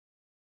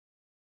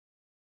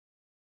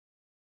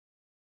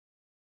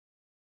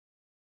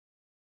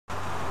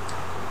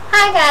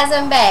Hi guys,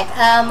 I'm back.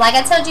 Like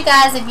I told you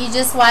guys, if you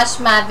just watched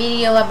my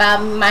video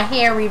about my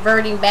hair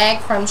reverting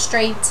back from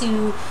straight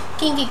to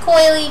kinky,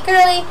 coily,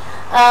 curly,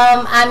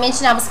 I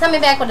mentioned I was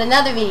coming back with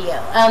another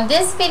video.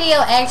 This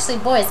video actually,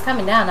 boy, it's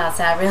coming down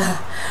outside real.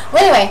 Well,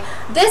 anyway,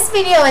 this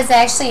video is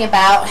actually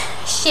about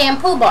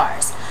shampoo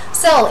bars.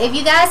 So if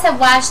you guys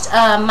have watched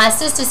my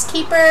sister's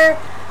keeper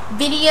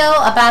video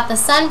about the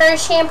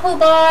Sunburst Shampoo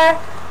Bar,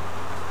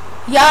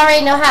 y'all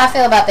already know how I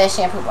feel about that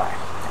shampoo bar.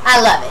 I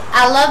love it.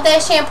 I love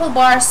that shampoo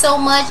bar so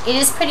much. It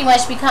has pretty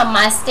much become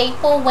my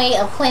staple way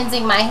of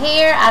cleansing my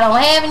hair. I don't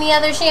have any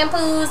other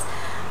shampoos.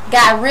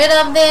 Got rid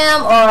of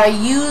them or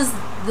used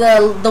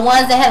the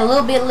ones that had a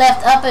little bit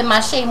left up in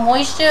my Shea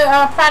Moisture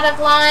product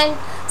line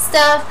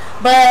stuff.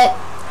 But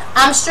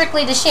I'm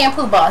strictly the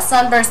shampoo bar,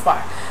 Sunburst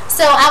bar.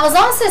 So I was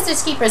on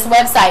Sister's Keeper's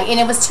website, and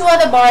it was two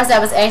other bars I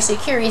was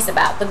actually curious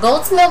about. The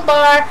Goat's Milk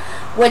bar,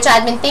 which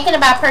I've been thinking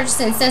about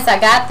purchasing since I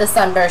got the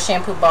Sunburst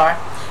Shampoo Bar.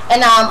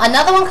 And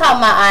another one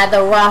caught my eye, the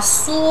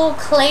Rhassoul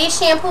Clay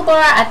Shampoo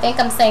Bar. I think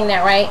I'm saying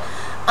that right.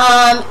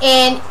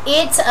 And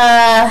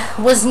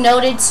it was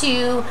noted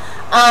to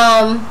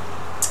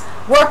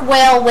work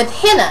well with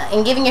henna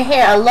and giving your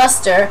hair a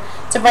luster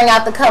to bring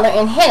out the color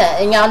in henna.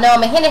 And y'all know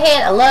I'm a henna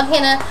head. I love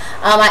henna.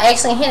 I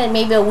actually hennaed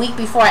maybe a week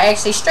before I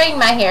actually straightened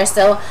my hair.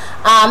 So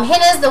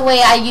henna is the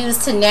way I use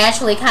to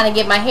naturally kind of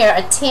get my hair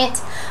a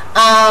tint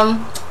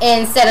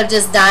instead of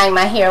just dyeing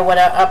my hair with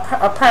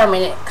a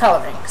permanent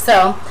coloring.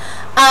 So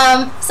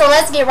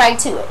let's get right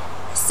to it.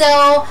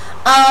 So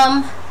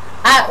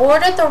I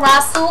ordered the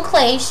Rhassoul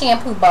Clay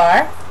Shampoo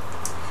Bar,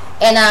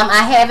 and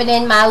I have it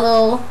in my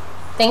little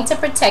thing to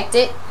protect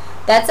it.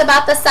 That's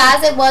about the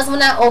size it was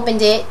when I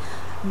opened it.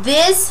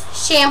 This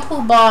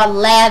shampoo bar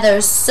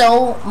lathers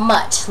so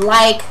much.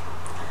 Like,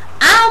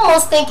 I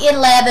almost think it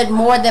lathered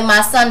more than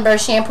my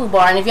Sunburst Shampoo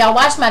Bar. And if y'all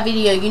watch my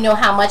video, you know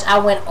how much I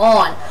went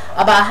on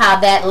about how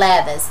that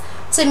lathers.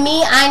 To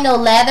me, I know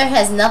lather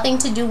has nothing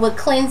to do with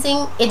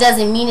cleansing. It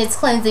doesn't mean it's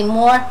cleansing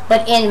more.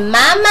 But in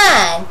my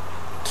mind,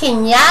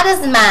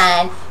 Kenyatta's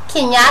mind,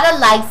 Kenyatta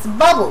likes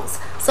bubbles.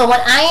 So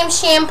when I am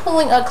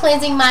shampooing or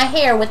cleansing my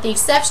hair, with the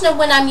exception of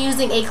when I'm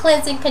using a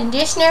cleansing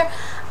conditioner,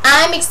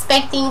 I'm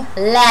expecting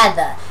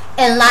lather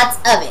and lots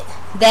of it.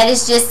 That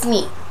is just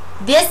me.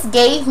 This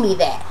gave me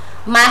that.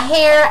 My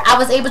hair, I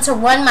was able to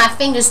run my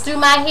fingers through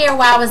my hair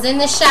while I was in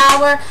the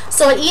shower,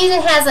 so it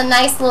even has a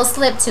nice little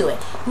slip to it.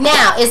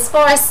 Now, as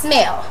far as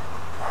smell,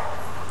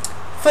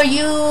 for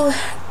you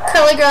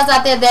curly girls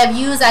out there that have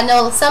used, I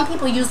know some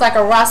people use like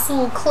a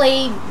Rhassoul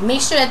clay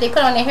mixture that they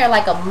put on their hair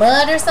like a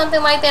mud or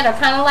something like that, or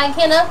kind of like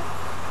henna.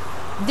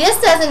 This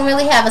doesn't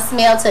really have a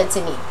smell to it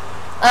to me.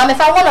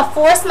 If I want to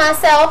force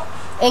myself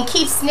and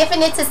keep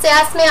sniffing it to say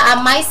I smell, I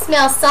might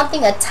smell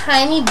something a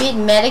tiny bit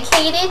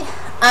medicated,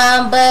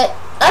 but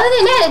other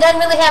than that, it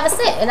doesn't really have a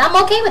scent, and I'm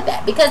okay with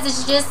that because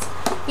it's just,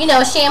 you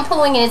know,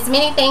 shampooing, and it's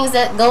many things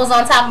that goes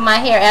on top of my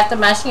hair after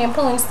my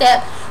shampooing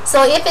step.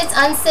 So if it's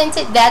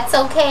unscented, that's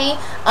okay.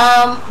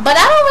 But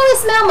I don't really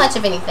smell much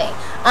of anything.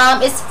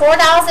 It's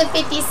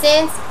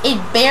 $4.50. It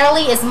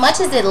barely, as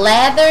much as it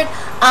lathered.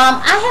 I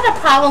had a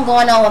problem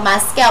going on with my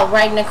scalp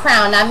right in the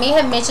crown. I may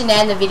have mentioned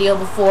that in the video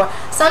before.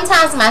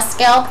 Sometimes my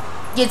scalp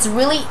gets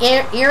really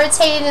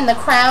irritated in the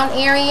crown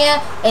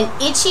area and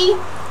itchy.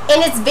 And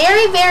it's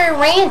very, very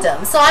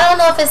random. So I don't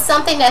know if it's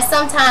something that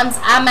sometimes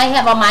I might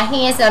have on my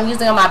hands that I'm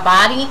using on my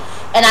body.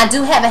 And I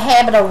do have a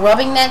habit of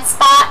rubbing that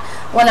spot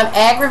when I'm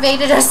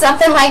aggravated or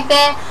something like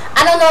that.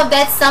 I don't know if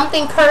that's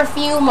something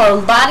perfume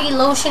or body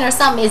lotion or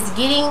something is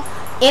getting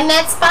in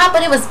that spot.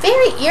 But it was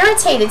very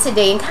irritated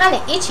today and kind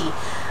of itchy.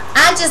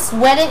 I just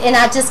wet it and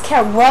I just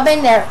kept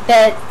rubbing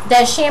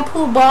that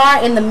shampoo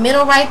bar in the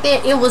middle right there.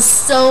 It was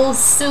so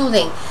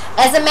soothing.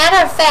 As a matter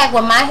of fact,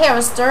 when my hair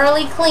was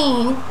thoroughly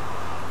clean,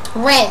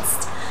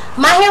 rinsed,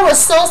 my hair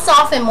was so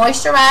soft and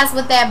moisturized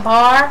with that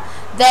bar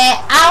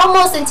that I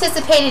almost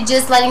anticipated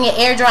just letting it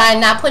air dry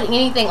and not putting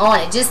anything on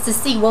it just to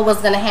see what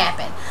was going to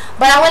happen.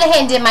 But I went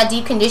ahead and did my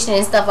deep conditioning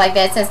and stuff like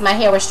that. Since my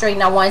hair was straight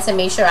and I wanted to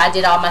make sure I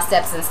did all my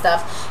steps and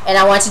stuff, and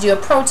I wanted to do a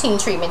protein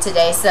treatment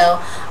today, so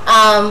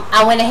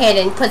I went ahead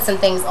and put some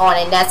things on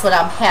it, and that's what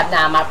I have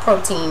now, my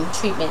protein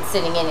treatment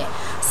sitting in it.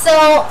 So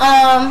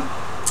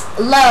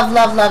love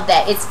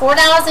that. It's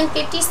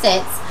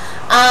 $4.50.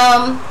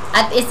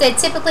 It said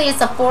typically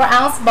it's a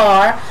 4-ounce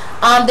bar.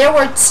 There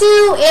were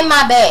 2 in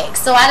my bag,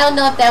 so I don't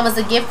know if that was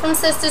a gift from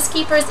Sister's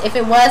Keepers. If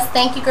it was,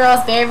 thank you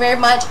girls very, very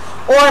much.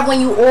 Or when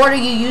you order,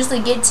 you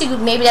usually get 2.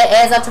 Maybe that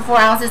adds up to 4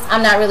 ounces.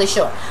 I'm not really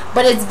sure,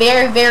 but it's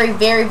very, very,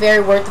 very,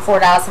 very worth the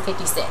 $4.50.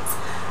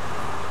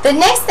 The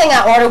next thing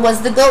I ordered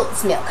was the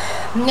goat's milk.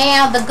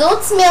 Now the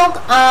goat's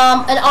milk,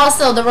 and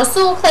also the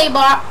Rhassoul Clay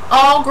Bar,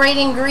 all great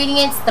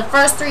ingredients. The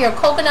first 3 are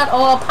coconut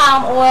oil,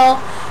 palm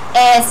oil,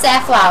 and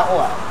safflower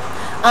oil.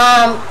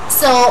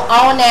 So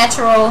all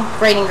natural,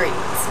 great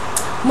ingredients.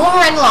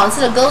 Moving right along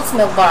to the Goat's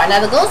Milk Bar. Now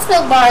the Goat's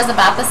Milk Bar is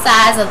about the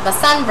size of a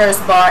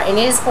Sunburst Bar, and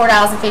it is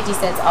 $4.50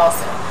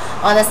 also.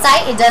 On the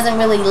site, it doesn't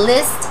really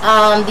list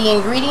the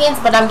ingredients,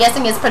 but I'm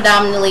guessing it's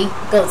predominantly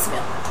goat's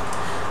milk.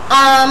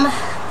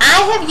 I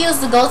I have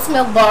used the goat's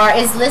milk bar.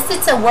 It's listed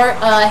to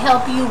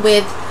help you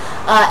with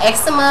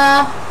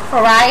eczema,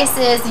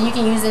 psoriasis, and you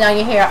can use it on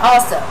your hair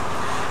also.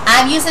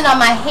 I've used it on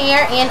my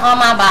hair and on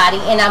my body,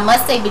 and I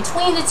must say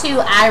between the two,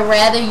 I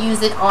rather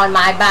use it on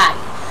my body.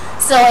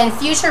 So in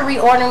future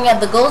reordering of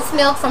the goat's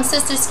milk from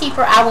Sister's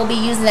Keeper, I will be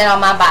using it on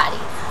my body.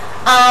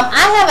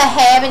 I have a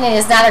habit, and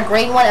it's not a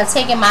great one, of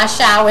taking my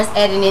showers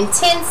at an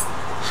intense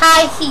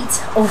high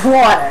heat of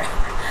water.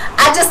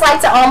 I just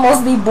like to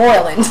almost be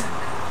boiling.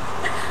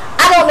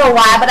 I don't know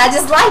why, but I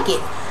just like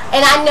it.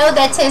 And I know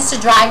that tends to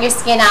dry your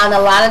skin out, and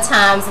a lot of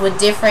times with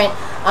different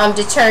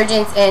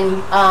detergents and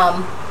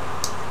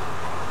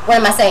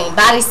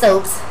body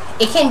soaps,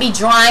 it can be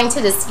drying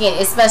to the skin,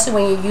 especially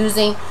when you're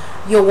using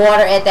your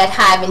water at that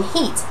high in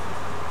heat.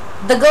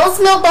 The goat's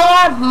milk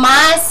bar,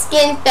 my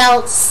skin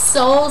felt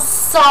so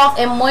soft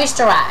and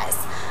moisturized.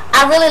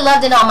 I really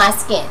loved it on my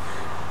skin.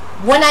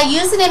 When I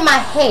used it in my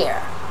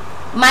hair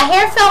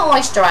felt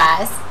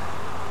moisturized.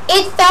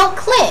 It felt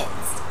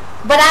cleansed,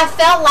 but I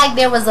felt like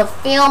there was a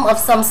film of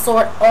some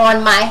sort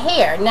on my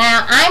hair.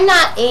 Now, I'm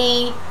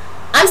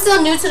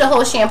still new to the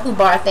whole shampoo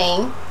bar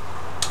thing.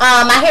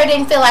 My hair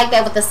didn't feel like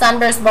that with the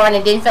Sunburst bar, and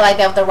it didn't feel like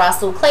that with the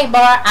Rhassoul clay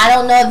bar. I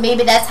don't know if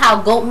maybe that's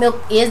how goat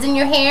milk is in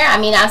your hair. I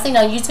mean, I've seen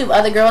on YouTube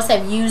other girls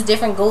have used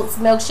different goat's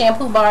milk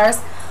shampoo bars,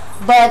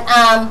 but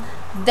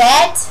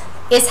that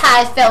is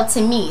how it felt to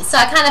me. So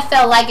I kind of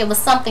felt like it was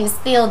something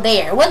still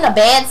there. It wasn't a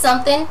bad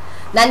something,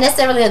 not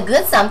necessarily a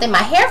good something. My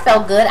hair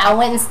felt good. I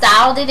went and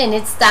styled it, and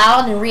it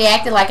styled and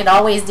reacted like it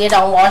always did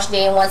on wash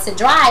day and once it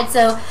dried.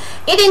 So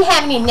it didn't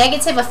have any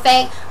negative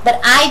effect,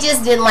 but I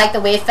just didn't like the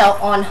way it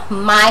felt on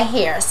my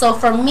hair. So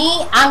for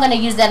me, I'm going to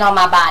use that on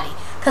my body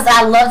because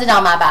I loved it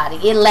on my body.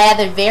 It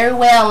lathered very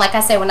well, and like I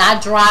said, when I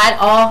dried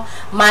off,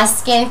 my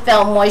skin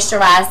felt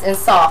moisturized and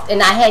soft,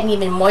 and I hadn't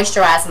even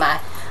moisturized my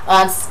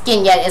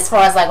skin yet as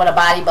far as like with a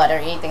body butter or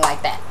anything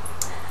like that.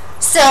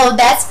 So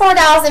that's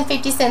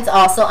 $4.50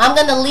 also. I'm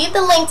going to leave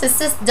the link to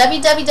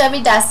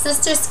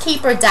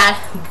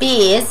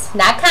www.sisterskeeper.biz,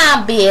 not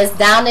 .biz,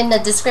 down in the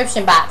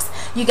description box.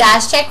 You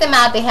guys check them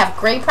out. They have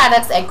great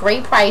products at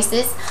great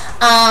prices.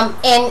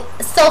 And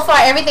so far,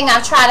 everything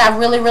I've tried, I've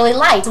really, really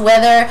liked.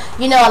 Whether,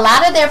 you know, a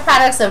lot of their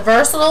products are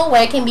versatile,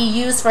 where it can be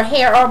used for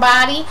hair or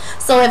body.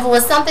 So if it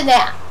was something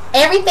that,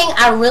 everything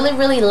I really,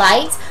 really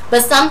liked,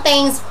 but some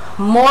things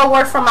more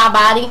work for my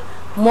body,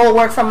 more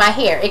work for my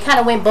hair. It kind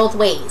of went both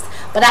ways.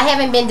 But I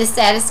haven't been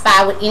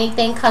dissatisfied with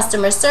anything.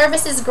 Customer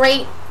service is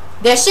great.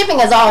 Their shipping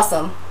is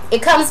awesome.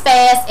 It comes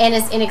fast and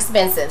it's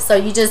inexpensive. So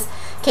you just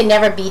can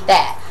never beat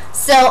that.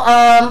 So,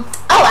 oh,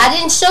 I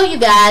didn't show you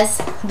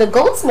guys the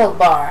goat's milk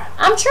bar.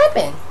 I'm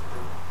tripping.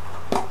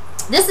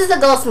 This is a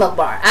goat's milk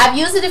bar. I've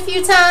used it a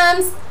few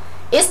times.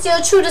 It's still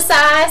true to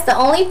size. The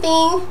only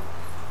thing,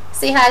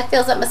 see how it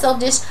fills up my soap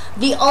dish?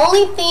 The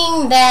only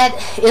thing that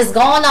is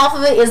gone off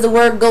of it is the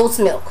word goat's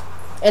milk.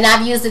 And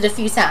I've used it a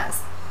few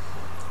times.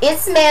 It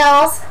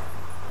smells,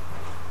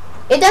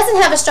 it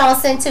doesn't have a strong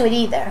scent to it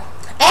either.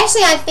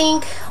 Actually, I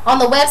think on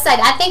the website,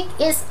 I think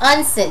it's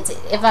unscented,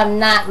 if I'm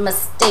not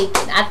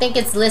mistaken. I think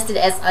it's listed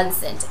as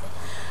unscented.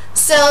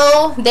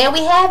 So there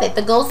we have it,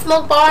 the goat's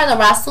milk bar, the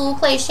Rhassoul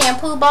clay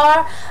shampoo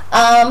bar.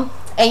 And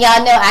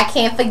y'all know I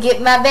can't forget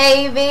my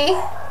baby.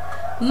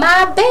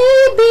 My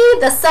baby,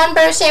 the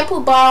Sunburst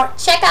Shampoo Bar.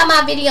 Check out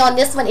my video on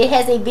this one. It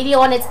has a video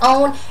on its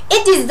own.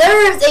 It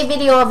deserves a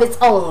video of its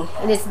own,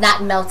 and it's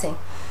not melting.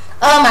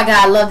 Oh my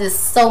God, I love this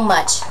so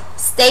much.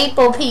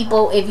 Staple,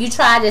 people. If you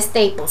try this,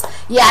 staples.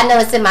 Yeah, I know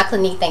it's in my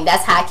Clinique thing.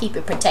 That's how I keep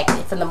it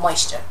protected from the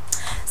moisture.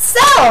 So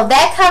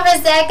that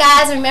covers that,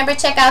 guys. Remember,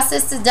 check out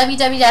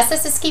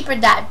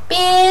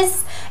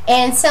www.sisterskeeper.biz.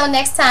 And until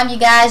next time, you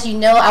guys, you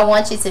know I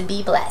want you to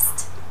be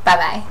blessed. Bye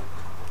bye.